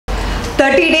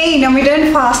30-day intermittent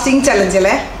fasting challenge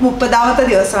le 30ാമത്തെ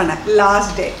ദിവസമാണ്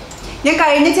last day. ഞാൻ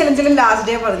കഴിഞ്ഞ ചലഞ്ചിലും ലാസ്റ്റ്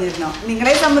ഡേ പറഞ്ഞിരുന്നു.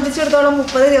 നിങ്ങളെ സംബന്ധിച്ചിടത്തോളം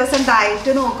 30 ദിവസം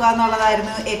ഡയറ്റ് നോക്കുക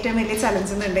എന്നുള്ളതായിരുന്നു ഏറ്റവും വലിയ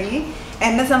ചലഞ്ച് എന്നുണ്ടെങ്കിൽ,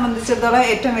 എന്നെ സംബന്ധിച്ചിടത്തോളം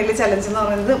ഏറ്റവും വലിയ ചലഞ്ച് എന്ന്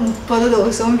പറയുന്നത് 30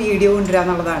 ദിവസവും വീഡിയോ കൊണ്ടുവരിക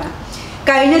എന്നുള്ളതാണ്.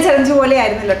 കഴിഞ്ഞ ചലഞ്ച് പോലെ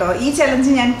ആയിരുന്നില്ല കേട്ടോ. ഈ ചലഞ്ച്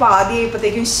ഞാൻ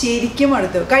പാതിയായപ്പോഴത്തേക്കും ശരിക്കും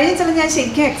അടുത്തു. കഴിഞ്ഞ ചലഞ്ച് ഞാൻ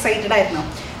ശരിക്കും എക്സൈറ്റഡ് ആയിരുന്നു.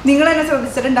 നിങ്ങളെന്നെ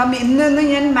ശ്രദ്ധിച്ചിട്ടുണ്ടാകും, എന്നും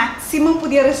ഞാൻ മാക്സിമം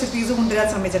പുതിയ റെസിപ്പീസ് കൊണ്ടുവരാൻ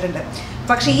ശ്രമിച്ചിട്ടുണ്ട്.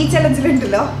 പക്ഷേ ഈ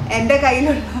ചലഞ്ചിലുണ്ടല്ലോ, എൻ്റെ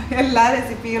കയ്യിലുള്ള എല്ലാ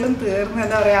റെസിപ്പികളും തീർന്ന്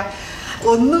എന്താ പറയുക,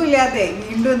 ഒന്നുമില്ലാതെ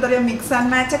വീണ്ടും എന്താ പറയുക മിക്സ്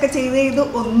ആൻഡ് മാച്ച് ഒക്കെ ചെയ്ത്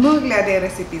ഒന്നുമില്ലാതെ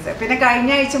റെസിപ്പീസ്. പിന്നെ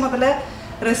കഴിഞ്ഞ ആഴ്ച മുതൽ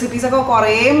റെസിപ്പീസൊക്കെ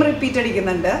കുറേ റിപ്പീറ്റ്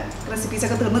അടിക്കുന്നുണ്ട്.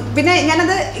 റെസിപ്പീസൊക്കെ തീർന്നു. പിന്നെ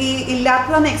ഞാനത്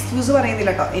ഇല്ലാത്തതെന്ന് എക്സ്ക്യൂസ്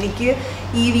പറയുന്നില്ല കേട്ടോ. എനിക്ക്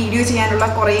ഈ വീഡിയോ ചെയ്യാനുള്ള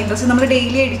കുറേ ഇൻട്രസ്റ്റ്, നമ്മൾ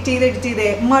ഡെയിലി എഡിറ്റ് ചെയ്ത്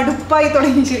മടുപ്പായി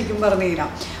തുടങ്ങി ശരിക്കും പറഞ്ഞു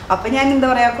കഴിഞ്ഞാൽ. അപ്പം ഞാൻ എന്താ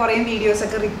പറയുക, കുറേ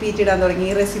വീഡിയോസൊക്കെ റിപ്പീറ്റ് ഇടാൻ തുടങ്ങി.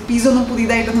 റെസിപ്പീസൊന്നും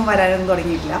പുതിയതായിട്ടൊന്നും വരാനൊന്നും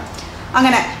തുടങ്ങിയിട്ടില്ല.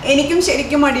 അങ്ങനെ എനിക്കും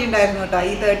ശരിക്കും മടിയുണ്ടായിരുന്നു കേട്ടോ.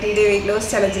 ഈ 30-day weight loss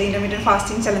ചലഞ്ചിൽ, intermediate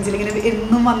fasting ചലഞ്ചിൽ ഇങ്ങനെ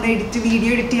എന്നും വന്ന്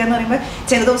വീഡിയോ എഡിറ്റ് ചെയ്യാന്ന് പറയുമ്പോൾ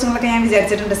ചില ദിവസങ്ങളൊക്കെ ഞാൻ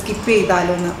വിചാരിച്ചിട്ടുണ്ട് സ്കിപ്പ്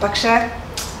ചെയ്താലോ എന്ന്. പക്ഷേ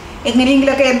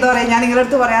എങ്ങനെയെങ്കിലുമൊക്കെ എന്താ പറയുക, ഞാൻ നിങ്ങളുടെ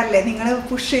അടുത്ത് പറയാറില്ലേ, നിങ്ങൾ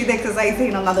പുഷ് ചെയ്ത് എക്സസൈസ്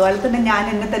ചെയ്യണമെന്ന്. അതുപോലെ തന്നെ ഞാൻ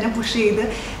എന്നെ തന്നെ പുഷ് ചെയ്ത്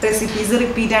റെസിപ്പീസ്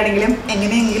റിപ്പീറ്റ് ആണെങ്കിലും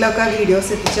എങ്ങനെയെങ്കിലുമൊക്കെ വീഡിയോസ്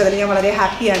എത്തിച്ചു. അതിൽ ഞാൻ വളരെ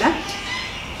ഹാപ്പിയാണ്.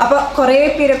 അപ്പോൾ കുറേ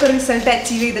പേരൊക്കെ റിസൾട്ട്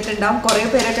അച്ചീവ് ചെയ്തിട്ടുണ്ടാകും. കുറേ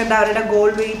പേരൊക്കെ എന്താ അവരുടെ ഗോൾ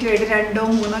വെയിറ്റ് ആയിട്ട്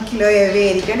 2-3 കിലോ ഹെവി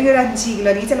ആയിരിക്കും, അല്ലെങ്കിൽ ഒരു 5 കിലോ,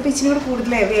 അല്ലെങ്കിൽ ചിലപ്പോൾ ഇച്ചിരി കൂടി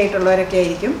കൂടുതൽ ഹെവി ആയിട്ടുള്ളവരൊക്കെ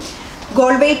ആയിരിക്കും.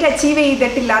 ഗോൾ വെയിറ്റ് അച്ചീവ്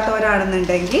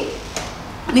ചെയ്തിട്ടില്ലാത്തവരാണെന്നുണ്ടെങ്കിൽ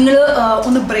നിങ്ങൾ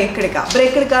ഒന്ന് ബ്രേക്ക്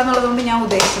എടുക്കുക എന്നുള്ളതുകൊണ്ട് ഞാൻ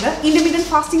ഉദ്ദേശിച്ചത്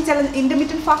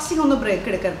ഇന്റർമീഡിയറ്റ് ഫാസ്റ്റിംഗ് ഒന്ന് ബ്രേക്ക്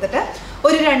എടുത്തിട്ട്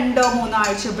ഒരു 2-3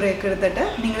 ആഴ്ച ബ്രേക്ക് എടുത്തിട്ട്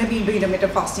നിങ്ങൾ വീണ്ടും ഇന്റർമീഡിയറ്റ്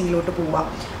ഫാസ്റ്റിങ്ങിലോട്ട് പോവുക.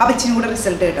 അപ്പോൾ ഇച്ചിരി കൂടെ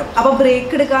റിസൾട്ട് കിട്ടും. അപ്പോൾ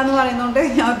ബ്രേക്ക് എടുക്കുക എന്ന് പറയുന്നതുകൊണ്ട്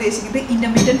ഞാൻ ഉദ്ദേശിക്കുന്നത്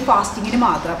ഇന്റർമീഡിയറ്റ് ഫാസ്റ്റിങ്ങിന്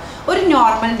മാത്രം ഒരു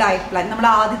നോർമൽ ഡയറ്റ് പ്ലാൻ, നമ്മൾ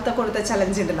ആദ്യത്തെ കൊടുത്ത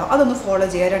ചലഞ്ച് ഉണ്ടല്ലോ, അതൊന്ന് ഫോളോ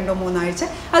ചെയ്യുക 2-3 ആഴ്ച.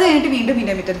 അത് കഴിഞ്ഞിട്ട് വീണ്ടും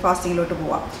ഇന്റർമീഡിയറ്റ് ഫാസ്റ്റിങ്ങിലോട്ട്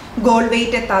പോവാം. ഗോൾ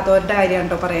വെയിറ്റ് എത്താത്തവരുടെ കാര്യമാണ്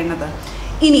കേട്ടോ പറയുന്നത്.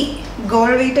 ഇനി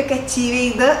ഗോൾ വെയിറ്റ് ഒക്കെ അച്ചീവ്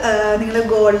ചെയ്ത് നിങ്ങൾ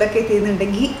ഗോളിലൊക്കെ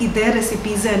എത്തിയെന്നുണ്ടെങ്കിൽ ഇതേ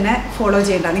റെസിപ്പീസ് തന്നെ ഫോളോ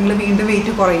ചെയ്യേണ്ട. നിങ്ങൾ വീണ്ടും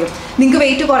വെയിറ്റ് കുറയും. നിങ്ങൾക്ക്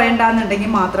വെയിറ്റ്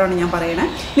കുറയണ്ടെന്നുണ്ടെങ്കിൽ മാത്രമാണ് ഞാൻ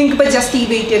പറയണത്. നിങ്ങൾക്കിപ്പോൾ ജസ്റ്റ് ഈ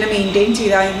വെയിറ്റ് തന്നെ മെയിൻറ്റെയിൻ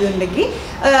ചെയ്താണെന്നുണ്ടെങ്കിൽ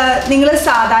നിങ്ങൾ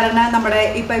സാധാരണ നമ്മുടെ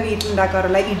ഇപ്പോൾ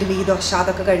വീട്ടിലുണ്ടാക്കാറുള്ള ഇഡ്ഡലി, ദോശ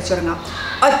അതൊക്കെ കഴിച്ചു തുടങ്ങാം.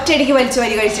 ഒറ്റയടിക്ക് വലിച്ചു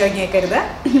കഴിച്ചു തുടങ്ങിയേക്കരുത്.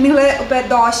 നിങ്ങൾ ഇപ്പോൾ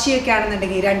ദോശയൊക്കെ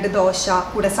ആണെന്നുണ്ടെങ്കിൽ 2 ദോശ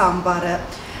കൂടെ സാമ്പാർ,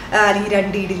 അല്ലെങ്കിൽ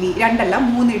 2 ഇഡ്ഡലി,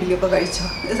 3 ഇഡ്ഡലിയൊക്കെ കഴിച്ചോ.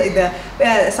 ഇത്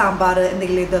സാമ്പാർ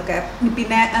എന്തെങ്കിലും ഇതൊക്കെ.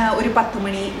 പിന്നെ ഒരു 10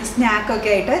 മണി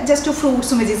സ്നാക്കൊക്കെ ആയിട്ട് ജസ്റ്റ്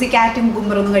ഫ്രൂട്ട്സും വെജീസ്, ക്യാരറ്റും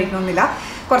കുക്കുംബറൊന്നും കഴിക്കണമെന്നില്ല.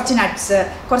 കുറച്ച്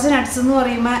നട്ട്സ് എന്ന്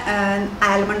പറയുമ്പോൾ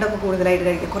ആൽമണ്ടൊക്കെ കൂടുതലായിട്ട്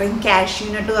കഴിക്കും. കുറേ കാഷ്യൂ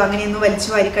നട്ട് അങ്ങനെയൊന്നും വലിച്ചു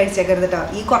വാരി കഴിച്ചേക്കരുത് കേട്ടോ.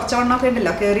 ഈ കുറച്ചെണ്ണമൊക്കെ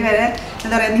ഉണ്ടല്ലോ, കയറി വരാൻ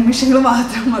എന്താ പറയുക നിമിഷങ്ങൾ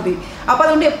മാത്രം മതി. അപ്പോൾ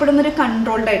അതുകൊണ്ട് എപ്പോഴും ഒരു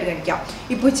കൺട്രോൾഡായിട്ട് കഴിക്കാം.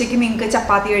 ഇപ്പോൾ ഉച്ചയ്ക്ക് നിങ്ങൾക്ക്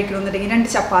ചപ്പാത്തി കഴിക്കണമെന്നുണ്ടെങ്കിൽ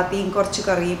 2 ചപ്പാത്തിയും കുറച്ച്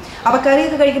കറിയും. അപ്പോൾ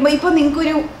കറിയൊക്കെ കഴിക്കുമ്പോൾ ഇപ്പോൾ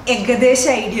നിങ്ങൾക്കൊരു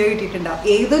ഏകദേശം ഐഡിയ കിട്ടിയിട്ടുണ്ടാവും.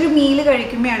 ഏതൊരു മീല്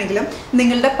കഴിക്കുമ്പോഴാണെങ്കിലും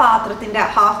നിങ്ങളുടെ പാത്രത്തിൻ്റെ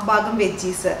ഹാഫ് ഭാഗം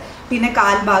വെജീസ്, പിന്നെ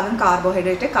 1/4 ഭാഗം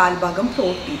കാർബോഹൈഡ്രേറ്റ്, 1/4 ഭാഗം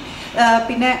പ്രോട്ടീൻ,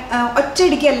 പിന്നെ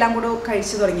ഒറ്റയടിക്ക് എല്ലാം കൂടെ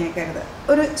കഴിച്ചു തുടങ്ങിയേക്കരുത്.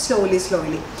 ഒരു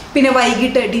സ്ലോലി. പിന്നെ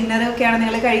വൈകിട്ട് ഡിന്നറൊക്കെയാണ്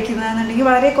നിങ്ങൾ കഴിക്കുന്നതെന്നുണ്ടെങ്കിൽ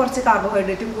വളരെ കുറച്ച്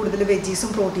കാർബോഹൈഡ്രേറ്റും കൂടുതൽ വെജീസും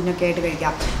പ്രോട്ടീനൊക്കെ ആയിട്ട്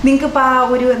കഴിക്കാം. നിങ്ങൾക്കിപ്പോൾ ആ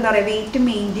ഒരു എന്താ പറയുക വെയിറ്റ്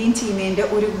മെയിൻറ്റെയിൻ ചെയ്യുന്നതിൻ്റെ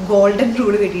ഒരു ഗോൾഡൻ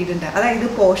റൂൾ കിട്ടിയിട്ടുണ്ട്. അതായത്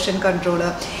പോർഷൻ കൺട്രോൾ,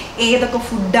 ഏതൊക്കെ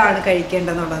ഫുഡാണ്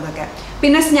കഴിക്കേണ്ടതെന്നുള്ളതൊക്കെ.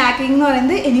 പിന്നെ സ്നാക്കിംഗ് എന്ന്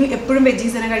പറയുന്നത് ഇനി എപ്പോഴും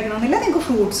വെജീസ് തന്നെ കഴിക്കണമെന്നില്ല. നിങ്ങൾക്ക്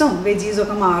ഫ്രൂട്ട്സും വെജീസും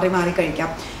ഒക്കെ മാറി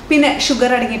കഴിക്കാം. പിന്നെ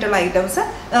ഷുഗർ അടങ്ങിയിട്ടുള്ള ഐറ്റംസ്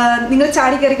നിങ്ങൾ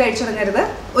ചാടി കയറി കഴിച്ചു തുടങ്ങരുത്.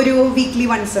 ഒരു വീക്ക്ലി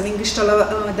വൺസ് നിങ്ങൾക്ക് ഇഷ്ടമുള്ള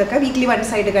ഇതൊക്കെ വീക്ക്ലി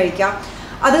വൺസ് ആയിട്ട് കഴിക്കാം.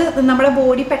 അത് നമ്മുടെ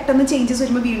ബോഡി പെട്ടെന്ന് ചേഞ്ചസ്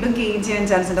വരുമ്പോൾ വീണ്ടും ഗെയിൻ ചെയ്യാൻ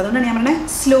ചാൻസ് ഉണ്ട്. അതുകൊണ്ടാണ് ഞാൻ പറഞ്ഞത്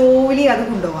സ്ലോലി അത്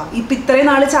കൊണ്ടുപോകാം. ഇപ്പം ഇത്രയും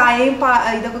നാൾ ചായയും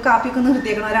ഇതൊക്കെ കാപ്പിയൊക്കെ ഒന്ന്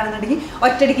നിർത്തിയേക്കുന്നവരാണെന്നുണ്ടെങ്കിൽ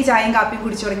ഒറ്റയടിക്ക് ചായയും കാപ്പിയും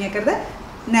കുടിച്ചു തുടങ്ങിയേക്കരുത്.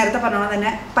 നേരത്തെ പറഞ്ഞ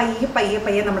തന്നെ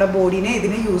പയ്യെ നമ്മുടെ ബോഡീനെ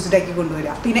ഇതിന് യൂസ്ഡ് ആക്കി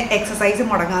കൊണ്ടുവരിക. പിന്നെ എക്സസൈസ്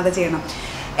മുടങ്ങാതെ ചെയ്യണം.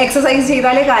 എക്സസൈസ്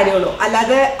ചെയ്താലേ കാര്യമുള്ളൂ.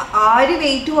 അല്ലാതെ ആര്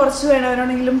വെയിറ്റ് കുറച്ച്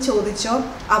വേണവരാണെങ്കിലും ചോദിച്ചോ,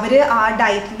 അവർ ആ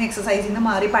ഡയറ്റിൽ നിന്ന് എക്സസൈസിൽ നിന്ന്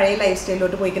മാറി പഴയ ലൈഫ്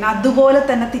സ്റ്റൈലിലോട്ട് പോയിക്കണം. അതുപോലെ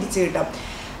തന്നെ തിരിച്ചു കിട്ടും.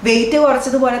 വെയിറ്റ്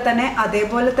കുറച്ചതുപോലെ തന്നെ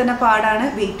അതേപോലെ തന്നെ പാടാണ്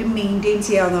വെയിറ്റ് മെയിൻറ്റെയിൻ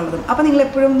ചെയ്യാവുന്നതും. അപ്പോൾ നിങ്ങൾ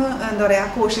എപ്പോഴും ഒന്ന് എന്താ പറയുക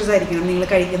കോഷ്യസ് ആയിരിക്കണം. നിങ്ങൾ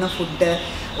കഴിക്കുന്ന ഫുഡ്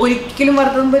ഒരിക്കലും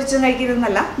വറുത്തതും പൊരിച്ചതും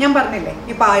കഴിക്കരുതെന്നല്ല ഞാൻ പറഞ്ഞില്ലേ.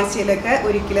 ഇപ്പോൾ ആഴ്ചയിലൊക്കെ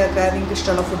ഒരിക്കലൊക്കെ നിങ്ങൾക്ക്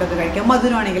ഇഷ്ടമുള്ള ഫുഡൊക്കെ കഴിക്കാം.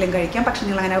 മധുരമാണെങ്കിലും കഴിക്കാം. പക്ഷെ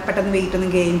നിങ്ങൾ അങ്ങനെ പെട്ടെന്ന് വെയിറ്റ്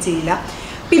ഒന്നും ഗെയിൻ ചെയ്യില്ല.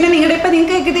 പിന്നെ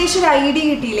നിങ്ങൾക്ക് ഏകദേശം ഒരു ഐഡിയ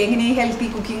കിട്ടിയില്ലേ എങ്ങനെ ഹെൽത്തി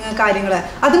കുക്കിംഗ് കാര്യങ്ങൾ,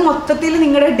 അത് മൊത്തത്തിൽ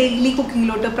നിങ്ങളുടെ ഡെയിലി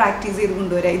കുക്കിങ്ങിലോട്ട് പ്രാക്ടീസ് ചെയ്ത്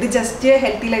കൊണ്ടുവരിക. ഇത് just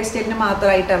healthy life സ്റ്റൈലിന്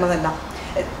മാത്രമായിട്ടുള്ളതല്ല,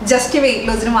 just wait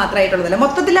ലോസിന് മാത്രമായിട്ടുള്ളതല്ല.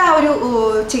 മൊത്തത്തിൽ ആ ഒരു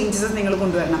ചേഞ്ചസ് നിങ്ങൾ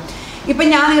കൊണ്ടുവരണം. ഇപ്പം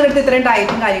ഞാൻ നിങ്ങളുടെ അടുത്ത് ഇത്രയും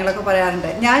ഡയറ്റും കാര്യങ്ങളൊക്കെ പറയാറുണ്ട്.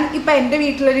 ഞാൻ ഇപ്പം എൻ്റെ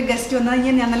വീട്ടിലൊരു ഗസ്റ്റ് വന്നു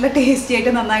കഴിഞ്ഞാൽ ഞാൻ നല്ല ടേസ്റ്റി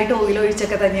ആയിട്ട് നന്നായിട്ട് ഓയിൽ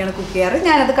ഒഴിച്ചൊക്കെ തന്നെയാണ് കുക്ക് ചെയ്യാറ്.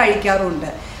 ഞാനത് കഴിക്കാറുമുണ്ട്.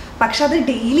 പക്ഷെ അത്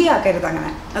ഡെയിലി ആക്കരുത്. അങ്ങനെ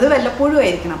അത് വല്ലപ്പോഴും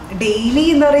ആയിരിക്കണം. ഡെയിലി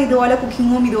എന്താ പറയുക ഇതുപോലെ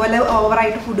കുക്കിങ്ങും ഇതുപോലെ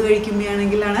ഓവറായിട്ട് ഫുഡ്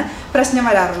കഴിക്കുമ്പോഴാണെങ്കിലാണ് പ്രശ്നം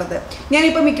വരാറുള്ളത്.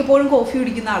 ഞാനിപ്പോൾ മിക്കപ്പോഴും കോഫി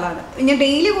കുടിക്കുന്ന ആളാണ്. ഞാൻ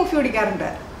ഡെയിലി കോഫി കുടിക്കാറുണ്ട്.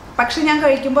 പക്ഷെ ഞാൻ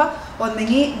കഴിക്കുമ്പോൾ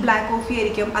ഒന്നെങ്കിൽ ബ്ലാക്ക് കോഫി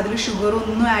ആയിരിക്കും, അതിൽ ഷുഗർ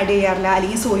ഒന്നും ആഡ് ചെയ്യാറില്ല,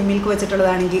 അല്ലെങ്കിൽ സോയ് മിൽക്ക്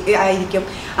വെച്ചിട്ടുള്ളതാണെങ്കിൽ ആയിരിക്കും.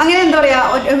 അങ്ങനെ എന്താ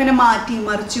പറയുക, ഇങ്ങനെ മാറ്റി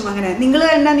മറിച്ചും അങ്ങനെ നിങ്ങൾ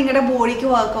തന്നെ നിങ്ങളുടെ ബോഡിക്ക്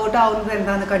വർക്കൗട്ട് ആവുന്നത്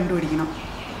എന്താണെന്ന് കണ്ടുപിടിക്കണം.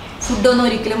 ഫുഡൊന്നും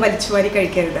ഒരിക്കലും വലിച്ചു വാരി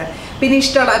കഴിക്കരുത്. പിന്നെ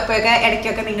ഇഷ്ടമുള്ള ഇപ്പോഴൊക്കെ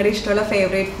ഇടയ്ക്കൊക്കെ നിങ്ങളുടെ ഇഷ്ടമുള്ള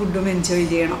ഫേവറേറ്റ് ഫുഡും എൻജോയ്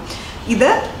ചെയ്യണം. ഇത്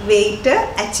wait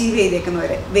achieve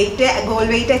ചെയ്തേക്കുന്നവർ, goal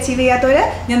wait achieve ചെയ്യാത്തവർ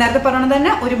ഞാൻ നേരത്തെ പറഞ്ഞത്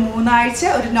തന്നെ ഒരു 3 ആഴ്ച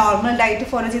ഒരു നോർമൽ ഡയറ്റ്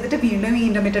ഫോളോ ചെയ്തിട്ട് വീണ്ടും ഈ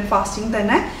ഇൻ്റർമീഡിയറ്റ് ഫാസ്റ്റിംഗ്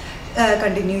തന്നെ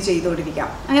കണ്ടിന്യൂ ചെയ്തുകൊണ്ടിരിക്കാം.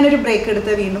 അങ്ങനെ ഒരു ബ്രേക്ക്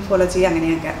എടുത്ത് വീണ്ടും ഫോളോ ചെയ്യുക,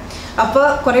 അങ്ങനെയൊക്കെ. അപ്പോൾ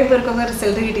കുറേ പേർക്കൊക്കെ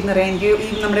റിസൾട്ട് കിട്ടിയെന്ന് പറയാം. എനിക്ക്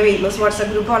ഈ നമ്മുടെ വെയിറ്റ് ലോസ്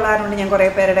വാട്സാപ്പ് ഗ്രൂപ്പ് ഉള്ളതുകൊണ്ട് ഞാൻ കുറേ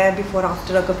പേരുടെ ബിഫോർ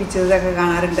ആഫ്റ്ററൊക്കെ പിക്ചേഴ്സൊക്കെ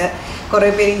കാണാറുണ്ട്.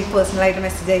 കുറേ പേര് എനിക്ക് പേഴ്സണലായിട്ട്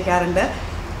മെസ്സേജ് അയക്കാറുണ്ട്.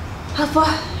 അപ്പോൾ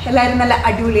എല്ലാവരും നല്ല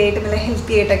അടിപൊളിയായിട്ട് നല്ല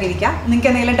ഹെൽത്തി ആയിട്ടൊക്കെ ഇരിക്കുക. നിങ്ങൾക്ക്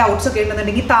എന്തെങ്കിലും ഡൗട്ട്സ് ഒക്കെ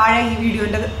ഉണ്ടെന്നുണ്ടെങ്കിൽ താഴെ ഈ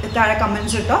വീഡിയോൻ്റെ താഴെ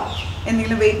കമൻറ്റ്സ് ഇട്ടോ.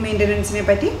 എന്തെങ്കിലും വെയിറ്റ് മെയിൻ്റനൻസിനെ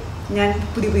പറ്റി ഞാൻ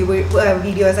പുതിയ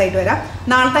വീഡിയോസായിട്ട് വരാം.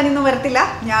 നാളെ തന്നെ ഒന്നും വരത്തില്ല,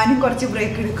 ഞാനും കുറച്ച്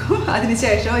ബ്രേക്ക് എടുക്കും.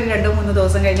 അതിനുശേഷം ഒരു 2-3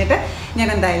 ദിവസം കഴിഞ്ഞിട്ട് ഞാൻ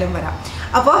എന്തായാലും വരാം.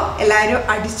 അപ്പോൾ എല്ലാവരും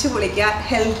അടിച്ചു പൊളിക്കുക,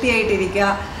 ഹെൽത്തി ആയിട്ടിരിക്കുക.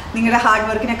 നിങ്ങളുടെ ഹാർഡ്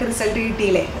വർക്കിനൊക്കെ റിസൾട്ട്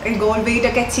കിട്ടിയില്ലേ? ഗോൾ വെയിറ്റ്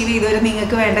ഒക്കെ അച്ചീവ് ചെയ്തവർ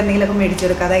നിങ്ങൾക്ക് വേണ്ട എന്തെങ്കിലുമൊക്കെ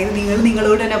മേടിച്ചെടുക്കുക. അതായത്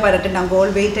നിങ്ങളോട് തന്നെ പറഞ്ഞിട്ടുണ്ടാകും ഗോൾ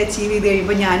വെയിറ്റ് അച്ചീവ് ചെയ്ത്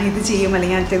കഴിയുമ്പോൾ ഞാൻ ഇത് ചെയ്യും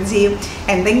അല്ലെങ്കിൽ ഞാൻ ഇത് ചെയ്യും,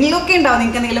 എന്തെങ്കിലുമൊക്കെ ഉണ്ടാവും.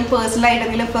 നിങ്ങൾക്ക് എന്തെങ്കിലും പേഴ്സണലായിട്ട്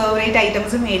എന്തെങ്കിലും ഫേവറേറ്റ്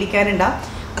ഐറ്റംസ് മേടിക്കാനുണ്ടാവും.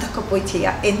 അതൊക്കെ പോയി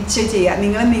ചെയ്യുക, എൻജോയ് ചെയ്യുക.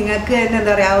 നിങ്ങൾക്ക് തന്നെ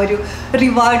എന്താ പറയുക ഒരു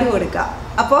റിവാർഡ് കൊടുക്കുക.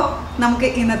 അപ്പോൾ നമുക്ക്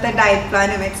ഇന്നത്തെ ഡയറ്റ്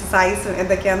പ്ലാനും എക്സസൈസും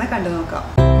എന്തൊക്കെയാണെന്ന് കണ്ടു നോക്കാം.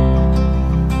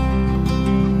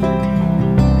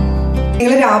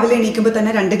 നിങ്ങൾ രാവിലെ എണീക്കുമ്പോൾ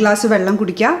തന്നെ 2 ഗ്ലാസ് വെള്ളം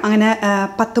കുടിക്കുക. അങ്ങനെ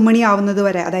 10 മണി ആവുന്നത്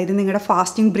വരെ, അതായത് നിങ്ങളുടെ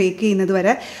ഫാസ്റ്റിംഗ് ബ്രേക്ക് ചെയ്യുന്നത്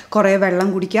വരെ കുറേ വെള്ളം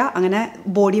കുടിക്കുക. അങ്ങനെ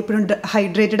ബോഡി എപ്പോഴും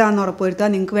ഹൈഡ്രേറ്റഡ് ആണെന്ന് ഉറപ്പുവരുത്തുക.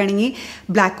 നിങ്ങൾക്ക് വേണമെങ്കിൽ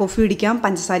ബ്ലാക്ക് കോഫി കുടിക്കാം,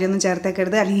 പഞ്ചസാരയൊന്നും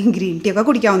ചേർത്തേക്കരുത്, അല്ലെങ്കിൽ ഗ്രീൻ ടീ ഒക്കെ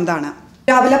കുടിക്കാവുന്നതാണ്.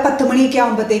 രാവിലെ 10 മണിയൊക്കെ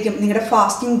ആകുമ്പോഴത്തേക്കും നിങ്ങളുടെ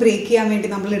ഫാസ്റ്റിംഗ് ബ്രേക്ക് ചെയ്യാൻ വേണ്ടി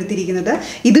നമ്മൾ എടുത്തിരിക്കുന്നത്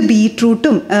ഇത്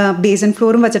ബീട്രൂട്ടും ബേസൻ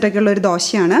ഫ്ലോറും വെച്ചിട്ടൊക്കെയുള്ള ഒരു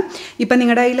ദോശയാണ്. ഇപ്പം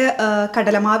നിങ്ങളുടെ കയ്യിൽ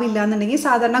കടലമാവ് ഇല്ലയെന്നുണ്ടെങ്കിൽ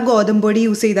സാധാരണ ഗോതമ്പ് പൊടി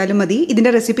യൂസ് ചെയ്താലും മതി.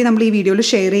 ഇതിൻ്റെ റെസിപ്പി നമ്മൾ ഈ വീഡിയോയിൽ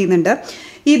ഷെയർ ചെയ്യുന്നുണ്ട്.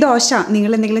 ഈ ദോശ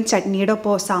നിങ്ങൾ എന്തെങ്കിലും ചട്നിയുടെ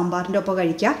ഒപ്പമോ സാമ്പാറിൻ്റെ ഒപ്പമോ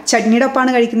കഴിക്കുക. ചട്നിയുടെ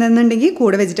ഒപ്പമാണ് കഴിക്കുന്നതെന്നുണ്ടെങ്കിൽ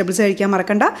കൂടെ വെജിറ്റബിൾസ് കഴിക്കാൻ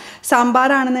മറക്കണ്ട.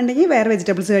 സാമ്പാറാണെന്നുണ്ടെങ്കിൽ വേറെ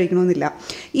വെജിറ്റബിൾസ് കഴിക്കണമെന്നില്ല.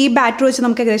 ഈ ബാറ്റർ വെച്ച്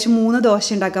നമുക്ക് ഏകദേശം 3 ദോശ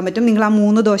ഉണ്ടാക്കാൻ പറ്റും. നിങ്ങൾ ആ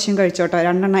 3 ദോശയും കഴിച്ചോട്ടോ,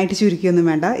 2 എണ്ണമായിട്ട് ചുരുക്കിയൊന്നും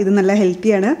വേണ്ട. ഇത് നല്ല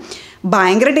ഹെൽത്തിയാണ്.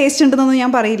 ഭയങ്കര ടേസ്റ്റ് ഉണ്ടെന്നൊന്നും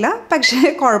ഞാൻ പറയില്ല, പക്ഷേ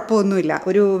കുഴപ്പമൊന്നുമില്ല.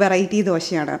 ഒരു വെറൈറ്റി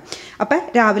ദോശയാണ്. അപ്പം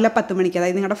രാവിലെ 10 മണിക്ക്,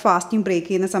 അതായത് നിങ്ങളുടെ ഫാസ്റ്റിംഗ് ബ്രേക്ക്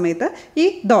ചെയ്യുന്ന സമയത്ത് ഈ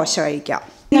ദോശ കഴിക്കാം.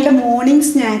 നിങ്ങളുടെ മോർണിംഗ്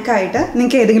സ്നാക്കായിട്ട്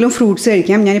നിങ്ങൾക്ക് ഏതെങ്കിലും ഫ്രൂട്ട്സ്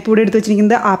കഴിക്കാം. ഞാനിപ്പോൾ ഇവിടെ എടുത്ത്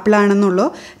വെച്ചിരിക്കുന്നത് ആപ്പിളാണെന്നുള്ളൂ.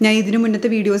 ഞാൻ ഇതിനു മുന്നത്തെ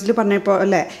വീഡിയോസിൽ പറഞ്ഞപ്പോൾ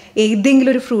അല്ലേ,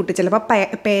 ഏതെങ്കിലും ഒരു ഫ്രൂട്ട്, ചിലപ്പോൾ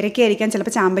പേരയ്ക്കായിരിക്കാം,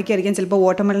 ചിലപ്പോൾ ചാമ്പയ്ക്കായിരിക്കാം, ചിലപ്പോൾ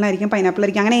വാട്ടർമെലൺ ആയിരിക്കും, പൈനാപ്പിൾ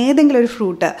ആയിരിക്കും, അങ്ങനെ ഏതെങ്കിലും ഒരു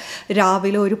ഫ്രൂട്ട്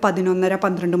രാവിലെ ഒരു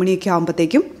 11:30-12 മണിയൊക്കെ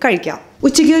ആകുമ്പോഴത്തേക്കും കഴിക്കാം.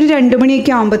 ഉച്ചയ്ക്ക് ഒരു 2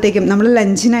 മണിയൊക്കെ ആകുമ്പോഴത്തേക്കും നമ്മൾ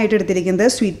ലഞ്ചിനായിട്ട് എടുത്തിരിക്കുന്നത്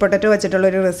സ്വീറ്റ് പൊട്ടറ്റോ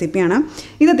വെച്ചിട്ടുള്ളൊരു റെസിപ്പിയാണ്.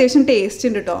 ഇത് അത്യാവശ്യം ടേസ്റ്റ്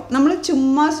ഉണ്ട് കേട്ടോ. നമ്മൾ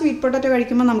ചുമ്മാ സ്വീറ്റ് പൊട്ടറ്റോ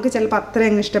കഴിക്കുമ്പോൾ നമുക്ക് ചിലപ്പോൾ അത്ര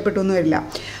അങ്ങ് ഇഷ്ടപ്പെട്ടൊന്നും വരില്ല.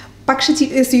 പക്ഷേ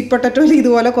സ്വീറ്റ് പൊട്ടറ്റോയിൽ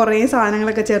ഇതുപോലെ കുറേ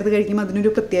സാധനങ്ങളൊക്കെ ചേർത്ത് കഴിക്കുമ്പോൾ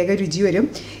അതിനൊരു പ്രത്യേക രുചി വരും.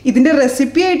 ഇതിൻ്റെ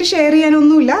റെസിപ്പി ആയിട്ട് ഷെയർ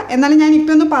ചെയ്യാനൊന്നുമില്ല, എന്നാലും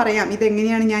ഞാനിപ്പോൾ ഒന്ന് പറയാം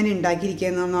ഇതെങ്ങനെയാണ് ഞാൻ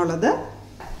ഉണ്ടാക്കിയിരിക്കുന്നതെന്നുള്ളത്.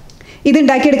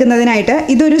 ഇതുണ്ടാക്കിയെടുക്കുന്നതിനായിട്ട്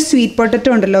ഇതൊരു സ്വീറ്റ് പൊട്ടറ്റോ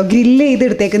ഉണ്ടല്ലോ, ഗ്രില്ല് ചെയ്ത്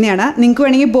എടുത്തേക്കുന്നതാണ്. നിങ്ങൾക്ക്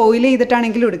വേണമെങ്കിൽ ബോയിൽ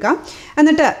ചെയ്തിട്ടാണെങ്കിലും എടുക്കാം.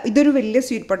 എന്നിട്ട് ഇതൊരു വലിയ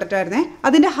സ്വീറ്റ് പൊട്ടറ്റോ ആയിരുന്നേ,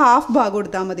 അതിൻ്റെ ഹാഫ് ഭാഗം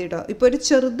എടുത്താൽ മതി കേട്ടോ. ഇപ്പോൾ ഒരു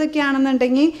ചെറുതൊക്കെ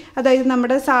ആണെന്നുണ്ടെങ്കിൽ, അതായത്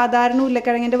നമ്മുടെ സാധാരണ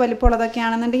ഉരുളക്കിഴങ്ങിൻ്റെ വലിപ്പമുള്ളതൊക്കെ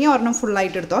ആണെന്നുണ്ടെങ്കിൽ ഒരെണ്ണം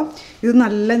ഫുള്ളായിട്ട് എടുത്തോ. ഇത്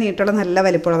നല്ല നീട്ടുള്ള നല്ല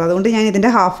വലിപ്പമുള്ളത്, അതുകൊണ്ട് ഞാൻ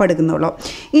ഇതിൻ്റെ ഹാഫ് എടുക്കുന്നുള്ളൂ.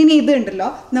 ഇനി ഇതുണ്ടല്ലോ,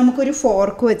 നമുക്കൊരു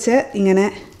ഫോർക്ക് വെച്ച് ഇങ്ങനെ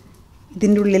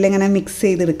ഇതിൻ്റെ ഉള്ളിൽ ഇങ്ങനെ മിക്സ്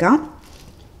ചെയ്തെടുക്കാം.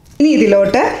 ഇനി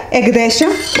ഇതിലോട്ട് ഏകദേശം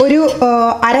ഒരു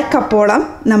 1/2 കപ്പോളം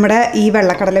നമ്മുടെ ഈ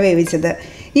വെള്ളക്കടല വേവിച്ചത്.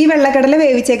 ഈ വെള്ളക്കടല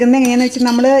വേവിച്ചേക്കുന്നത് എങ്ങനെയാണെന്ന് വെച്ചാൽ,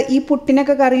 നമ്മൾ ഈ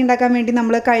പുട്ടിനൊക്കെ കറി ഉണ്ടാക്കാൻ വേണ്ടി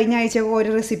നമ്മൾ കഴിഞ്ഞ ആഴ്ച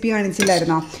ഒരു റെസിപ്പി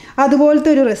കാണിച്ചില്ലായിരുന്നോ,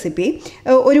 അതുപോലത്തെ ഒരു റെസിപ്പി.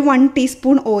 ഒരു 1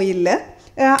 ടീസ്പൂൺ ഓയിലിൽ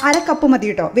 1/2 കപ്പ് മതി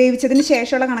കേട്ടോ. വേവിച്ചതിന്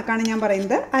ശേഷമുള്ള കണക്കാണ് ഞാൻ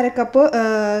പറയുന്നത്. 1/2 കപ്പ്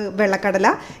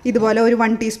വെള്ളക്കടല, ഇതുപോലെ ഒരു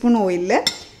 1 ടീസ്പൂൺ ഓയിലിൽ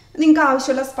നിങ്ങൾക്ക്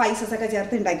ആവശ്യമുള്ള സ്പൈസസ് ഒക്കെ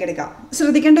ചേർത്ത് ഉണ്ടാക്കിയെടുക്കാം.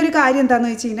 ശ്രദ്ധിക്കേണ്ട ഒരു കാര്യം എന്താണെന്ന്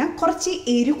വെച്ച് കഴിഞ്ഞാൽ, കുറച്ച്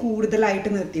എരിവ് കൂടുതലായിട്ട്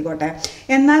നിർത്തിക്കോട്ടെ,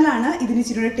 എന്നാലാണ് ഇതിന്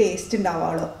ഇച്ചിരി കൂടെ ടേസ്റ്റ്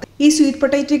ഉണ്ടാവുള്ളൂ. ഈ സ്വീറ്റ്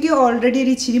പൊട്ടറ്റോയ്ക്ക് ഓൾറെഡി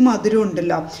ഒരു ഇച്ചിരി മധുരം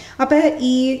ഉണ്ടല്ലോ, അപ്പോൾ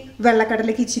ഈ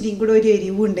വെള്ളക്കടലയ്ക്ക് ഇച്ചിരിയും കൂടെ ഒരു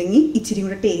എരിവ് ഉണ്ടെങ്കിൽ ഇച്ചിരി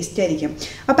കൂടെ ടേസ്റ്റ് ആയിരിക്കും.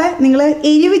 അപ്പോൾ നിങ്ങൾ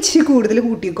എരിവ് ഇച്ചിരി കൂടുതൽ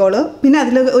കൂട്ടിക്കോളൂ. പിന്നെ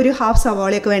അതിൽ ഒരു ഹാഫ്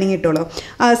സവാളയൊക്കെ വേണമെങ്കിൽ ഇട്ടോളൂ.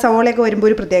 സവാളയൊക്കെ വരുമ്പോൾ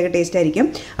ഒരു പ്രത്യേക ടേസ്റ്റ് ആയിരിക്കും.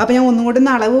 അപ്പോൾ ഞാൻ ഒന്നും കൂടെ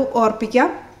അളവ് ഓർപ്പിക്കാം.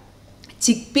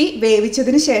 ചിപ്പി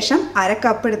വേവിച്ചതിന് ശേഷം 1/2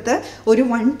 കപ്പ് എടുത്ത് ഒരു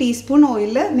 1 ടീസ്പൂൺ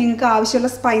ഓയിലിൽ നിങ്ങൾക്ക് ആവശ്യമുള്ള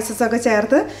സ്പൈസസ് ഒക്കെ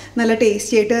ചേർത്ത് നല്ല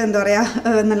ടേസ്റ്റി ആയിട്ട് എന്താ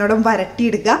പറയുക നല്ലോണം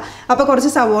വരട്ടിയെടുക്കുക. അപ്പോൾ കുറച്ച്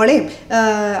സവോളയും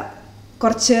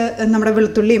കുറച്ച് നമ്മുടെ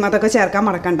വെളുത്തുള്ളിയും അതൊക്കെ ചേർക്കാൻ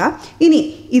മറക്കണ്ട. ഇനി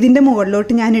ഇതിൻ്റെ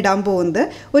മുകളിലോട്ട് ഞാൻ ഇടാൻ പോകുന്നത്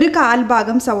ഒരു 1/4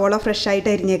 ഭാഗം സവോള ഫ്രഷായിട്ട്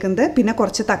അരിഞ്ഞേക്കുന്നത്, പിന്നെ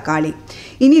കുറച്ച് തക്കാളി.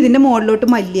 ഇനി ഇതിൻ്റെ മുകളിലോട്ട്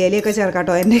മല്ലിയിലയൊക്കെ ചേർക്കാം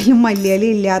കേട്ടോ. എൻ്റെ കയ്യിൽ മല്ലിയില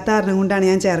ഇല്ലാത്ത കാരണം കൊണ്ടാണ്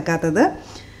ഞാൻ ചേർക്കാത്തത്.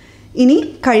 ഇനി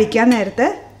കഴിക്കാൻ നേരത്തെ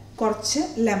കുറച്ച്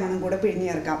ലെമണും കൂടെ പിഴിഞ്ഞ്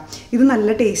ചേർക്കാം. ഇത്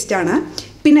നല്ല ടേസ്റ്റാണ്.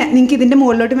 പിന്നെ നിങ്ങൾക്ക് ഇതിൻ്റെ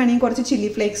മുകളിലോട്ട് വേണമെങ്കിൽ കുറച്ച് ചില്ലി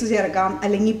ഫ്ലേക്സ് ചേർക്കാം,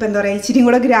 അല്ലെങ്കിൽ ഇപ്പോൾ എന്താ പറയുക ഇച്ചിരി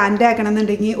കൂടെ ഗ്രാൻഡ് ആക്കണം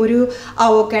എന്നുണ്ടെങ്കിൽ ഒരു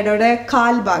അവോക്കാഡോയുടെ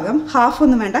കാൽഭാഗം, ഹാഫ്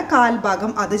ഒന്നും വേണ്ട,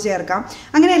 കാൽഭാഗം അത് ചേർക്കാം.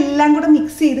 അങ്ങനെ എല്ലാം കൂടെ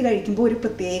മിക്സ് ചെയ്ത് കഴിക്കുമ്പോൾ ഒരു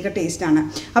പ്രത്യേക ടേസ്റ്റാണ്.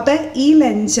 അപ്പോൾ ഈ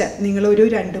ലഞ്ച് നിങ്ങളൊരു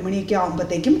 2 മണിയൊക്കെ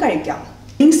ആകുമ്പോഴത്തേക്കും കഴിക്കാം.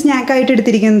 സ്നാക്കായിട്ട്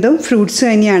എടുത്തിരിക്കുന്നതും ഫ്രൂട്ട്സ്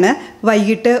തന്നെയാണ്.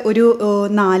 വൈകിട്ട് ഒരു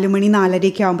 4 മണി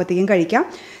 4:30 ആകുമ്പോഴത്തേക്കും കഴിക്കാം.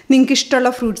 നിങ്ങൾക്ക് ഇഷ്ടമുള്ള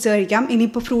ഫ്രൂട്ട്സ് കഴിക്കാം.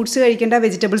 ഇനിയിപ്പോൾ ഫ്രൂട്ട്സ് കഴിക്കേണ്ട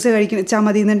വെജിറ്റബിൾസ് കഴിച്ചാൽ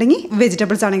മതി എന്നുണ്ടെങ്കിൽ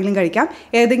വെജിറ്റബിൾസ് ആണെങ്കിലും കഴിക്കാം.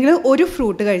 ഏതെങ്കിലും ഒരു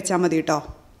ഫ്രൂട്ട് കഴിച്ചാൽ മതി കേട്ടോ.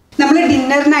 നമ്മൾ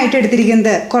ഡിന്നറിനായിട്ട്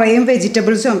എടുത്തിരിക്കുന്നത് കുറേ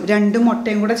വെജിറ്റബിൾസും 2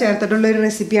 മുട്ടയും കൂടെ ചേർത്തിട്ടുള്ള ഒരു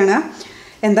റെസിപ്പിയാണ്.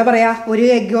 എന്താ പറയുക, ഒരു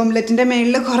എഗ് ഓംലെറ്റിൻ്റെ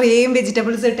മേളിൽ കുറേ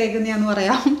വെജിറ്റബിൾസ് ഇട്ടേക്കുന്നതാണെന്ന്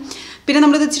പറയാം. പിന്നെ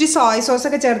നമ്മളിത് ഇച്ചിരി സോയ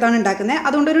സോസൊക്കെ ചേർത്താണ് ഉണ്ടാക്കുന്നത്.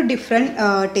 അതുകൊണ്ടൊരു ഡിഫറെൻറ്റ്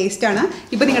ടേസ്റ്റാണ്.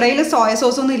 ഇപ്പോൾ നിങ്ങളുടെ കയ്യിൽ സോയ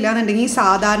സോസൊന്നും ഇല്ലാന്നുണ്ടെങ്കിൽ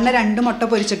സാധാരണ 2 മുട്ട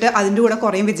പൊരിച്ചിട്ട് അതിൻ്റെ കൂടെ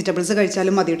കുറേ വെജിറ്റബിൾസ്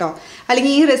കഴിച്ചാലും മതി കേട്ടോ.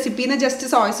 അല്ലെങ്കിൽ ഈ റെസിപ്പിന്ന് ജസ്റ്റ്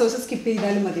സോയ സോസ് സ്കിപ്പ്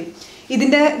ചെയ്താലും മതി.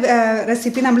 ഇതിൻ്റെ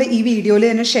റെസിപ്പി നമ്മൾ ഈ വീഡിയോയിൽ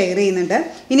തന്നെ ഷെയർ ചെയ്യുന്നുണ്ട്.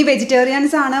 ഇനി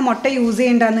വെജിറ്റേറിയൻസ് ആണ് മുട്ട യൂസ്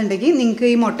ചെയ്യേണ്ടതെന്നുണ്ടെങ്കിൽ നിങ്ങൾക്ക്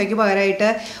ഈ മുട്ടയ്ക്ക്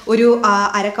പകരമായിട്ട് ഒരു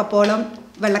 1/2 കപ്പോളം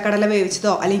വെള്ളക്കടല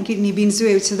വേവിച്ചതോ അല്ലെങ്കിൽ കിഡ്നി ബീൻസ്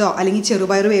വേവിച്ചതോ അല്ലെങ്കിൽ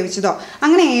ചെറുപയർ വേവിച്ചതോ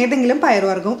അങ്ങനെ ഏതെങ്കിലും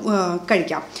പയറുവർഗ്ഗം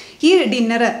കഴിക്കാം. ഈ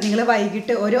ഡിന്നർ നിങ്ങൾ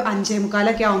വൈകിട്ട് ഒരു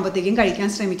 5:45 ആകുമ്പോഴത്തേക്കും കഴിക്കാൻ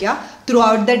ശ്രമിക്കുക. ത്രൂ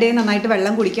ഔട്ട് ദ ഡേ നന്നായിട്ട്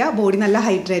വെള്ളം കുടിക്കുക, ബോഡി നല്ല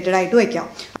ഹൈഡ്രേറ്റഡ് ആയിട്ട് വയ്ക്കാം.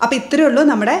 അപ്പോൾ ഇത്രയേ ഉള്ളൂ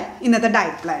നമ്മുടെ ഇന്നത്തെ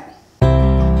ഡയറ്റ് പ്ലാൻ.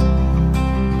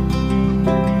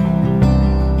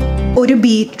 ഒരു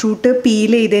ബീറ്റ്റൂട്ട്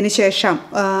പീൽ ചെയ്തതിന് ശേഷം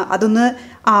അതൊന്ന്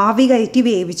ആവി കയറ്റി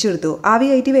വേവിച്ചെടുത്തു. ആവി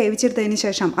കയറ്റി വേവിച്ചെടുത്തതിന്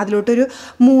ശേഷം അതിലോട്ടൊരു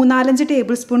 3-4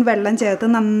 ടേബിൾ സ്പൂൺ വെള്ളം ചേർത്ത്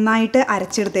നന്നായിട്ട്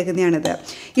അരച്ചെടുത്തേക്കുന്നതാണിത്.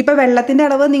 ഇപ്പോൾ വെള്ളത്തിൻ്റെ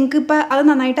അളവ് നിങ്ങൾക്ക് ഇപ്പോൾ അത്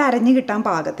നന്നായിട്ട് അരഞ്ഞ് കിട്ടാൻ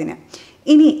പാകത്തിന്.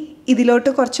 ഇനി ഇതിലോട്ട്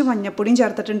കുറച്ച് മഞ്ഞൾപ്പൊടിയും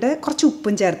ചേർത്തിട്ടുണ്ട്, കുറച്ച്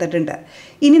ഉപ്പും ചേർത്തിട്ടുണ്ട്.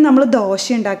 ഇനി നമ്മൾ ദോശ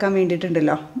ഉണ്ടാക്കാൻ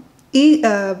വേണ്ടിയിട്ടുണ്ടല്ലോ, ഈ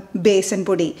ബേസൻ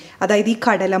പൊടി, അതായത് ഈ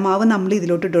കടലമാവ് നമ്മൾ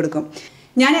ഇതിലോട്ട് ഇട്ട് കൊടുക്കും.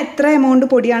 ഞാൻ എത്ര എമൗണ്ട്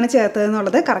പൊടിയാണ്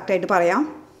ചേർത്തതെന്നുള്ളത് കറക്റ്റായിട്ട് പറയാം.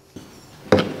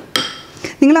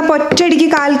 നിങ്ങളപ്പോൾ ഒറ്റയടിക്ക്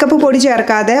 1/4 കപ്പ് പൊടി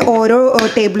ചേർക്കാതെ ഓരോ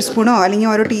ടേബിൾ സ്പൂണോ അല്ലെങ്കിൽ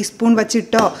ഓരോ ടീസ്പൂൺ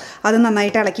വെച്ചിട്ടോ അത്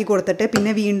നന്നായിട്ട് ഇളക്കി കൊടുത്തിട്ട്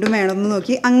പിന്നെ വീണ്ടും വേണമെന്ന്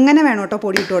നോക്കി അങ്ങനെ വേണം കേട്ടോ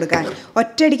പൊടി ഇട്ട് കൊടുക്കാൻ.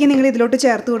 ഒറ്റയടിക്ക് നിങ്ങൾ ഇതിലോട്ട്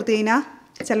ചേർത്ത് കൊടുത്തു കഴിഞ്ഞാൽ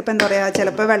ചിലപ്പോൾ എന്താ പറയുക,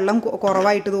 ചിലപ്പോൾ വെള്ളം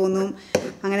കുറവായിട്ട് തോന്നും,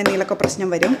 അങ്ങനെ എന്തെങ്കിലുമൊക്കെ പ്രശ്നം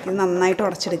വരും. ഇത് നന്നായിട്ട്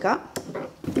ഉടച്ചെടുക്കുക.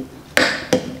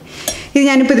 ഇത്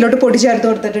ഞാനിപ്പോൾ ഇതിലോട്ട് പൊടി ചേർത്ത്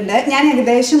കൊടുത്തിട്ടുണ്ട്. ഞാൻ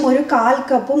ഏകദേശം ഒരു 1/4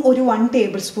 കപ്പും ഒരു 1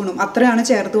 ടേബിൾ സ്പൂണും അത്രയാണ്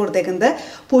ചേർത്ത് കൊടുത്തേക്കുന്നത്.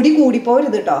 പൊടി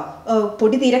കൂടിപ്പോരുത് കേട്ടോ,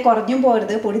 പൊടി തീരെ കുറഞ്ഞും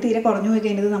പോരുത്. പൊടി തീരെ കുറഞ്ഞു പോയി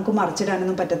കഴിഞ്ഞത് നമുക്ക്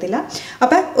മറിച്ചിടാനൊന്നും പറ്റത്തില്ല.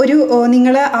 അപ്പം ഒരു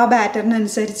നിങ്ങൾ ആ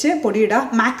ബാറ്ററിനനുസരിച്ച് പൊടി ഇടുക.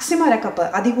 മാക്സിമം 1/2 കപ്പ്,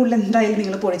 അതിൽ കൂടുതൽ എന്തായാലും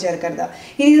നിങ്ങൾ പൊടി ചേർക്കരുത്.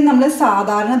 ഇനി ഇത് നമ്മൾ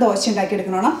സാധാരണ ദോശ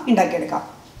ഉണ്ടാക്കിയെടുക്കാം.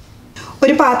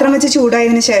 ഒരു പാത്രം വെച്ച്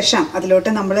ചൂടായതിന് ശേഷം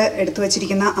അതിലോട്ട് നമ്മൾ എടുത്തു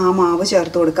വച്ചിരിക്കുന്ന ആ മാവ്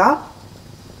ചേർത്ത് കൊടുക്കുക.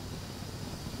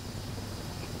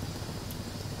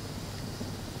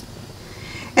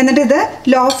 എന്നിട്ട് ഇത്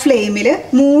ലോ ഫ്ലെയിമിൽ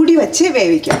മൂടി വെച്ച്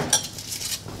വേവിക്കാം.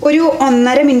 ഒരു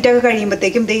 1.5 മിനിറ്റ് ഒക്കെ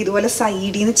കഴിയുമ്പോഴത്തേക്കും ദേ ഇതുപോലെ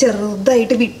സൈഡിൽ നിന്ന്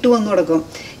ചെറുതായിട്ട് വിട്ടു വന്നു കൊടുക്കും.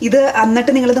 ഇത്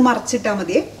എന്നിട്ട് നിങ്ങളിത് മറിച്ചിട്ടാൽ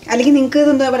മതി. അല്ലെങ്കിൽ നിങ്ങൾക്ക്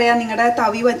എന്താ പറയുക, നിങ്ങളുടെ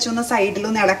തവി വെച്ചൊന്ന്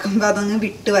സൈഡിലൊന്ന് ഇളക്കുമ്പോൾ അതങ്ങ്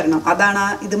വിട്ട് വരണം. അതാണ്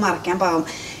ഇത് മറിക്കാൻ പാകം.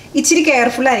 ഇച്ചിരി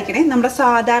കെയർഫുൾ ആയിരിക്കണേ. നമ്മുടെ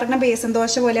സാധാരണ ബേസൻ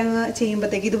ദോശ പോലെ അങ്ങ്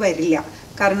ചെയ്യുമ്പോഴത്തേക്ക് ഇത് വരില്ല.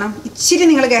 കാരണം ഇച്ചിരി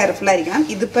നിങ്ങൾ കെയർഫുൾ ആയിരിക്കണം.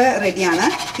 ഇതിപ്പോൾ റെഡിയാണ്.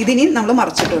 ഇതിനി നമ്മൾ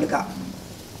മറിച്ചിട്ട് കൊടുക്കുക.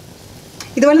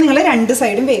 ഇതുപോലെ നിങ്ങൾ 2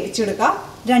 സൈഡും വേവിച്ചെടുക്കുക.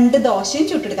 2 ദോശയും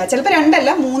ചുട്ടെടുക്കുക. ചിലപ്പോൾ 2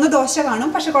 അല്ല 3 ദോശ കാണും.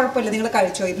 പക്ഷെ കുഴപ്പമില്ല, നിങ്ങൾ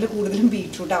കഴിച്ചോ. ഇതിൽ കൂടുതലും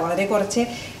ബീറ്റ്റൂട്ടാണ്, വളരെ കുറച്ച്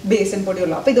ബേസൻ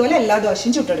പൊടിയുള്ളൂ. അപ്പോൾ ഇതുപോലെ എല്ലാ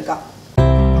ദോശയും ചുട്ടെടുക്കുക.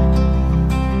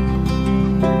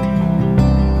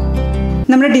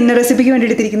 നമ്മുടെ ഡിന്നർ റെസിപ്പിക്ക് വേണ്ടി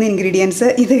എടുത്തിരിക്കുന്ന ഇൻഗ്രീഡിയൻസ്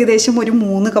ഇത് ഏകദേശം ഒരു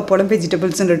 3 കപ്പോളം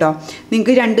വെജിറ്റബിൾസ് ഉണ്ട് കേട്ടോ.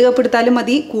 നിങ്ങൾക്ക് 2 കപ്പ് എടുത്താലും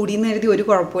മതി, കൂടിയെന്ന് കരുതി ഒരു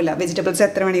കുഴപ്പമില്ല. വെജിറ്റബിൾസ്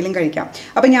എത്ര വേണമെങ്കിലും കഴിക്കാം.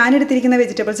 അപ്പോൾ ഞാൻ എടുത്തിരിക്കുന്ന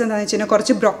വെജിറ്റബിൾസ് എന്താണെന്ന് വെച്ച് കഴിഞ്ഞാൽ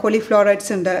കുറച്ച് ബ്രോക്കോളി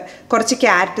ഫ്ലോറൈറ്റ്സ് ഉണ്ട്, കുറച്ച്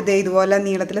ക്യാരറ്റ് ഇതുപോലെ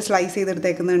നീളത്തിൽ സ്ലൈസ്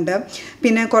ചെയ്തെടുത്തേക്കുന്നുണ്ട്,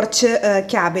 പിന്നെ കുറച്ച്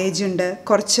ക്യാബേജ് ഉണ്ട്,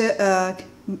 കുറച്ച്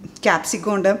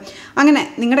ക്യാപ്സിക്കം ഉണ്ട്. അങ്ങനെ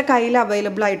നിങ്ങളുടെ കയ്യിൽ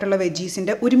അവൈലബിൾ ആയിട്ടുള്ള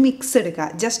വെജീസിൻ്റെ ഒരു മിക്സ് എടുക്കുക.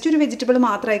 ജസ്റ്റ് ഒരു വെജിറ്റബിൾ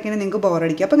മാത്രമായിക്കഴിഞ്ഞാൽ നിങ്ങൾക്ക്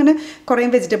ബോറടിക്കുക. അപ്പോൾ ഇങ്ങനെ കുറേ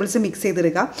വെജിറ്റബിൾസ് മിക്സ്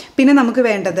ചെയ്തെടുക്കുക. പിന്നെ നമുക്ക്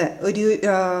വേണ്ടത് ഒരു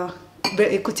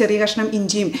ചെറിയ കഷ്ണം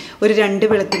ഇഞ്ചിയും ഒരു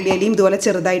 2 വെളുത്തുള്ളിയിലയും ഇതുപോലെ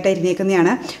ചെറുതായിട്ട്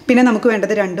അരിഞ്ഞേക്കുന്നതാണ്. പിന്നെ നമുക്ക്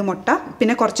വേണ്ടത് 2 മുട്ട,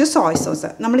 പിന്നെ കുറച്ച് സോയ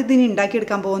സോസ്. നമ്മളിതിന്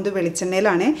ഉണ്ടാക്കിയെടുക്കാൻ പോകുന്നത്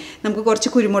വെളിച്ചെണ്ണയിലാണ്. നമുക്ക്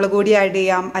കുറച്ച് കുരുമുളക് പൊടി ആഡ്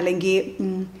ചെയ്യാം, അല്ലെങ്കിൽ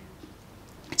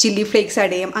ചില്ലി ഫ്ലേക്സ്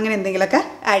ആഡ് ചെയ്യാം, അങ്ങനെ എന്തെങ്കിലുമൊക്കെ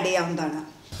ആഡ് ചെയ്യാവുന്നതാണ്.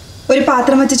 ഒരു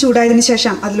പാത്രം വെച്ച് ചൂടായതിന്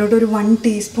ശേഷം അതിലോട്ട് ഒരു 1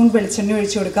 ടീസ്പൂൺ വെളിച്ചെണ്ണ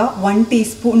ഒഴിച്ചു കൊടുക്കുക. 1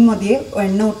 ടീസ്പൂൺ മതിയെ,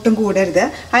 എണ്ണ ഒട്ടും കൂടരുത്.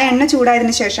 ആ എണ്ണ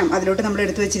ചൂടായതിന് ശേഷം അതിലോട്ട് നമ്മൾ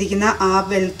എടുത്തു വെച്ചിരിക്കുന്ന ആ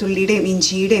വെളുത്തുള്ളിയുടെയും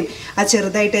ഇഞ്ചിയുടെയും ആ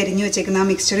ചെറുതായിട്ട് അരിഞ്ഞു വെച്ചേക്കുന്ന ആ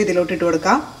മിക്സ്ചർ ഇതിലോട്ട് ഇട്ട്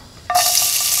കൊടുക്കുക.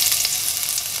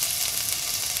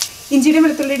 ഇഞ്ചിയുടെയും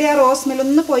വെളുത്തുള്ളിയുടെ ആ റോ സ്മെൽ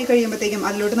ഒന്ന് പോയി കഴിയുമ്പോഴത്തേക്കും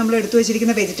അതിലോട്ട് നമ്മൾ എടുത്തു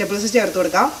വെച്ചിരിക്കുന്ന വെജിറ്റബിൾസ് ചേർത്ത്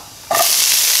കൊടുക്കുക.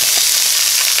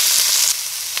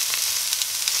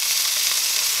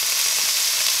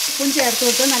 ഉപ്പും ചേർത്ത്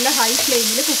കൊടുത്ത് നല്ല ഹൈ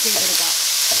ഫ്ലെയിമിൽ കുക്ക് ചെയ്തെടുക്കാം.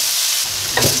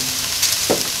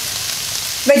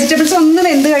 വെജിറ്റബിൾസ് ഒന്ന്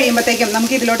വെന്ത് കഴിയുമ്പോഴത്തേക്കും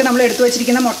നമുക്ക് ഇതിലോട്ട് നമ്മൾ എടുത്തു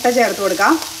വെച്ചിരിക്കുന്ന മുട്ട ചേർത്ത്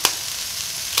കൊടുക്കാം.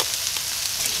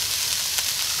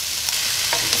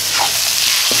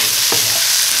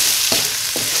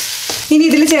 ഇനി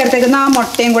ഇതിൽ ചേർത്തേക്കുന്ന ആ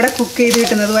മുട്ടയും കൂടെ കുക്ക് ചെയ്ത്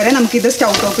കിട്ടുന്നത് വരെ നമുക്കിത് സ്റ്റൗ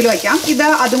ടോപ്പിൽ വയ്ക്കാം. ഇത്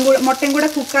അതും കൂടെ മുട്ടയും കൂടെ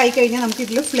കുക്കായി കഴിഞ്ഞാൽ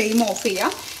നമുക്കിതിൽ ഫ്ലെയിം ഓഫ്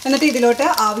ചെയ്യാം. എന്നിട്ട് ഇതിലോട്ട്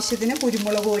ആവശ്യത്തിന്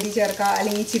കുരുമുളക് പൊടി ചേർക്കാം,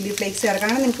 അല്ലെങ്കിൽ ചില്ലി ഫ്ലേക്സ് ചേർക്കാം.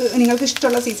 അങ്ങനെ നിങ്ങൾക്ക്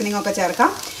ഇഷ്ടമുള്ള സീസണിങ് ഒക്കെ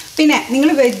ചേർക്കാം. പിന്നെ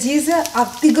നിങ്ങൾ വെജീസ്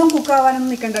അധികം കുക്കാവാനൊന്നും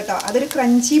നിൽക്കണ്ട കേട്ടോ. അതൊരു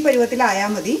ക്രഞ്ചി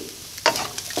പരുവത്തിലായാൽ മതി.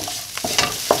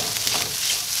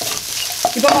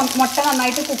 ഇപ്പോൾ മുട്ട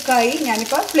നന്നായിട്ട് കുക്കായി.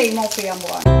 ഞാനിപ്പോൾ ഫ്ലെയിം ഓഫ് ചെയ്യാൻ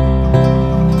പോവാം.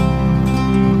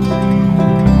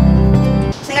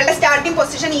 നിങ്ങളുടെ സ്റ്റാർട്ടിംഗ്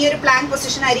പൊസിഷൻ ഈ ഒരു പ്ലാങ്ക്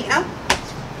പൊസിഷൻ ആയിരിക്കണം.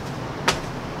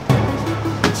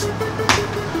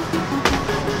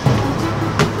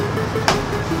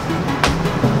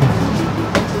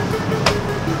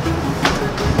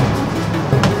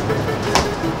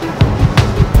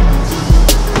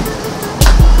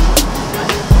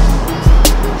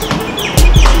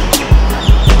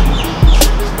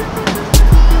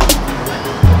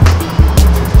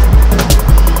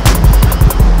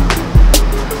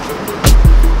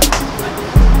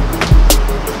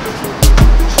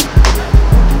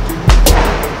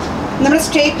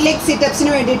 സ്ട്രേറ്റ് ലെഗ്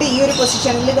സിറ്റപ്സിന് വേണ്ടിയിട്ട് ഈ ഒരു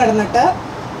പൊസിഷനിൽ കിടന്നിട്ട്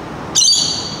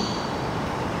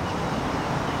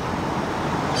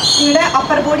നിങ്ങളുടെ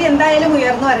അപ്പർ ബോഡി എന്തായാലും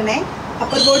ഉയർന്നു വരണേ.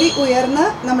 അപ്പർ ബോഡി ഉയർന്ന്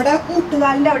നമ്മുടെ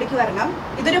കൂട്ടുകാലിൻ്റെ അവിടേക്ക് വരണം.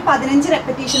 ഇതൊരു 15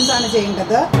 റെപ്പറ്റീഷൻസ് ആണ്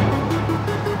ചെയ്യേണ്ടത്.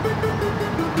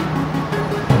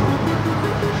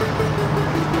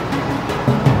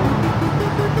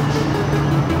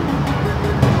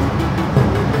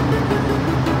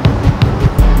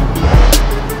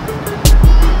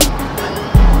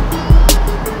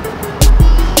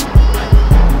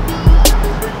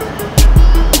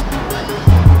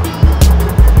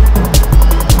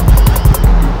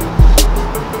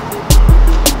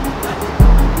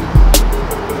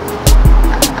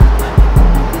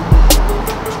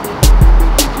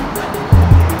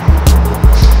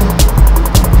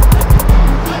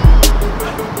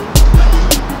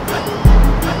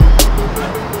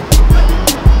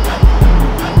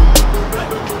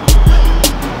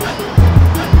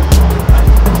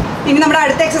 നമ്മുടെ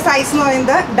അടുത്ത എക്സസൈസ് എന്ന്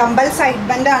പറയുന്നത് ഡംബൽ സൈഡ്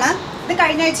ബെൻഡ് ആണ്. ഇത്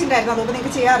കഴിഞ്ഞ ആഴ്ച ഉണ്ടായിരുന്നു, അതുകൊണ്ട്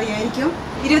നിങ്ങൾക്ക് ചെയ്യാൻ അറിയാമായിരിക്കും.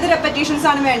 20 റെപ്പറ്റീഷൻസ്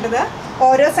ആണ് വേണ്ടത്.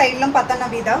 ഓരോ സൈഡിലും 10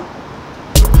 വീതം.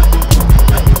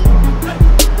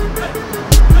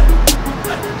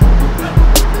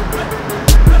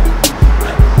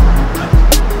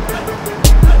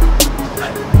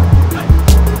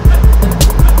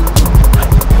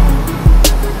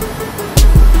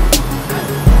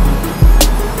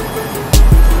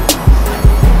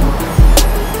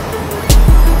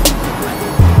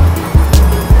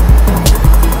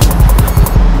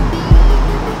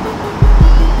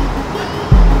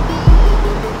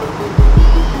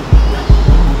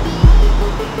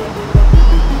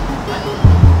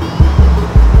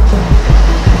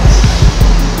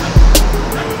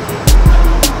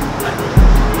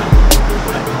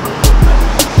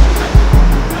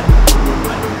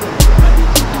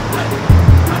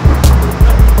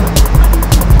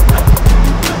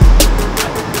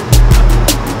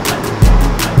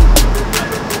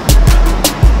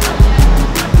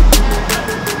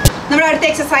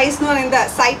 എക്സസൈസ് എന്ന്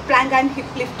പറയുന്നത് side Planck and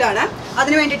hip lift ആണ്.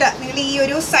 അതിന് വേണ്ടിയിട്ട് നിങ്ങൾ ഈ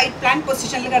ഒരു സൈഡ് പ്ലാങ്ക്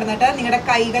പൊസിഷനിൽ കിടന്നിട്ട് നിങ്ങളുടെ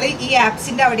കൈകൾ ഈ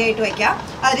ആപ്സിൻ്റെ അവിടെയായിട്ട് വയ്ക്കുക.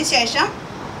 അതിനുശേഷം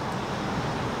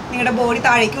നിങ്ങളുടെ ബോഡി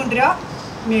താഴേക്ക് കൊണ്ടുവരിക,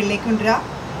 മുകളിലേക്ക് കൊണ്ടുവരിക.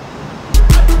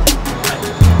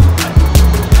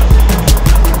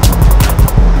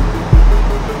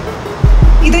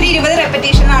 ഇതൊരു 20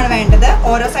 റെപ്പറ്റീഷൻ ആണ് വേണ്ടത്.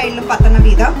 ഓരോ സൈഡിലും 10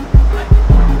 വീതം.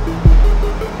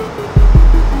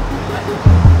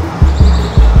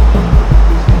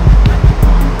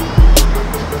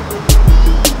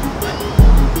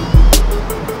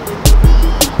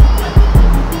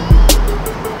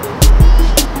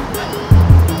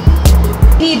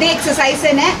 ഇതേ എക്സസൈസ്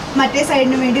തന്നെ മറ്റേ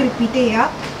സൈഡിന് വേണ്ടി റിപ്പീറ്റ് ചെയ്യുക.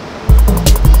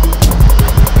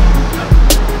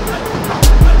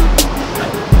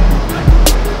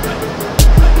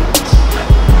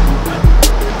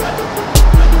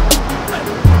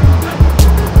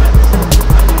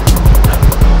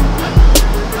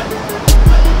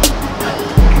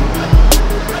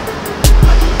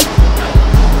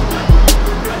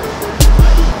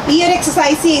 ഈ ഒരു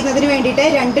എക്സസൈസ് ചെയ്യുന്നതിന് വേണ്ടിയിട്ട്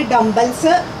 2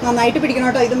 ഡംബൽസ് നന്നായിട്ട് പിടിക്കണം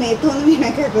കേട്ടോ. ഇത് മേത്തൊന്നും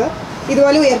വീണേക്കരുത്.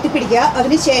 ഇതുപോലെ ഉയർത്തി പിടിക്കുക.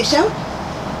 അതിനുശേഷം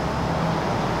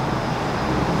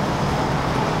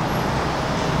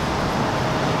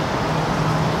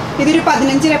ഇതൊരു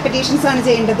 15 റെപ്പറ്റീഷൻസ് ആണ്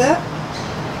ചെയ്യേണ്ടത്.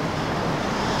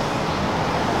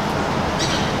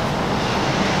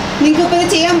 നിങ്ങൾക്കിപ്പോൾ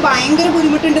ഇത് ചെയ്യാൻ ഭയങ്കര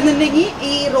ബുദ്ധിമുട്ടുണ്ടെന്നുണ്ടെങ്കിൽ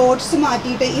ഈ റോഡ്സ്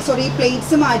മാറ്റിയിട്ട്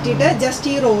പ്ലേറ്റ്സ് മാറ്റിയിട്ട് ജസ്റ്റ്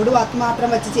ഈ റോഡ്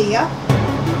മാത്രം വെച്ച് ചെയ്യുക.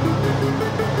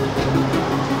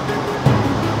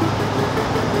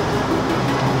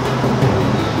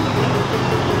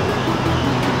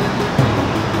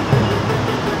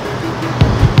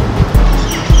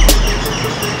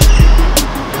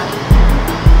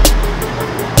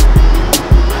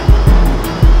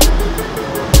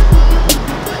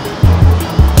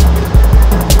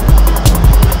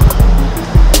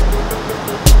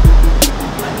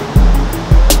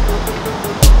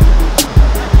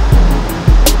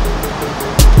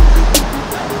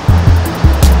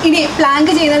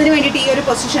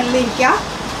 പൊസിഷനിലിരിക്കുക.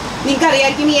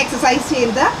 നിങ്ങൾക്കറിയായിരിക്കും ഈ എക്സസൈസ്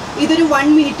ചെയ്ത് ഇതൊരു 1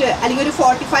 മിനിറ്റ് അല്ലെങ്കിൽ ഒരു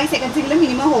 45 സെക്കൻഡ്സെങ്കിലും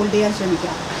മിനിമം ഹോൾഡ് ചെയ്യാൻ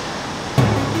ശ്രമിക്കുക.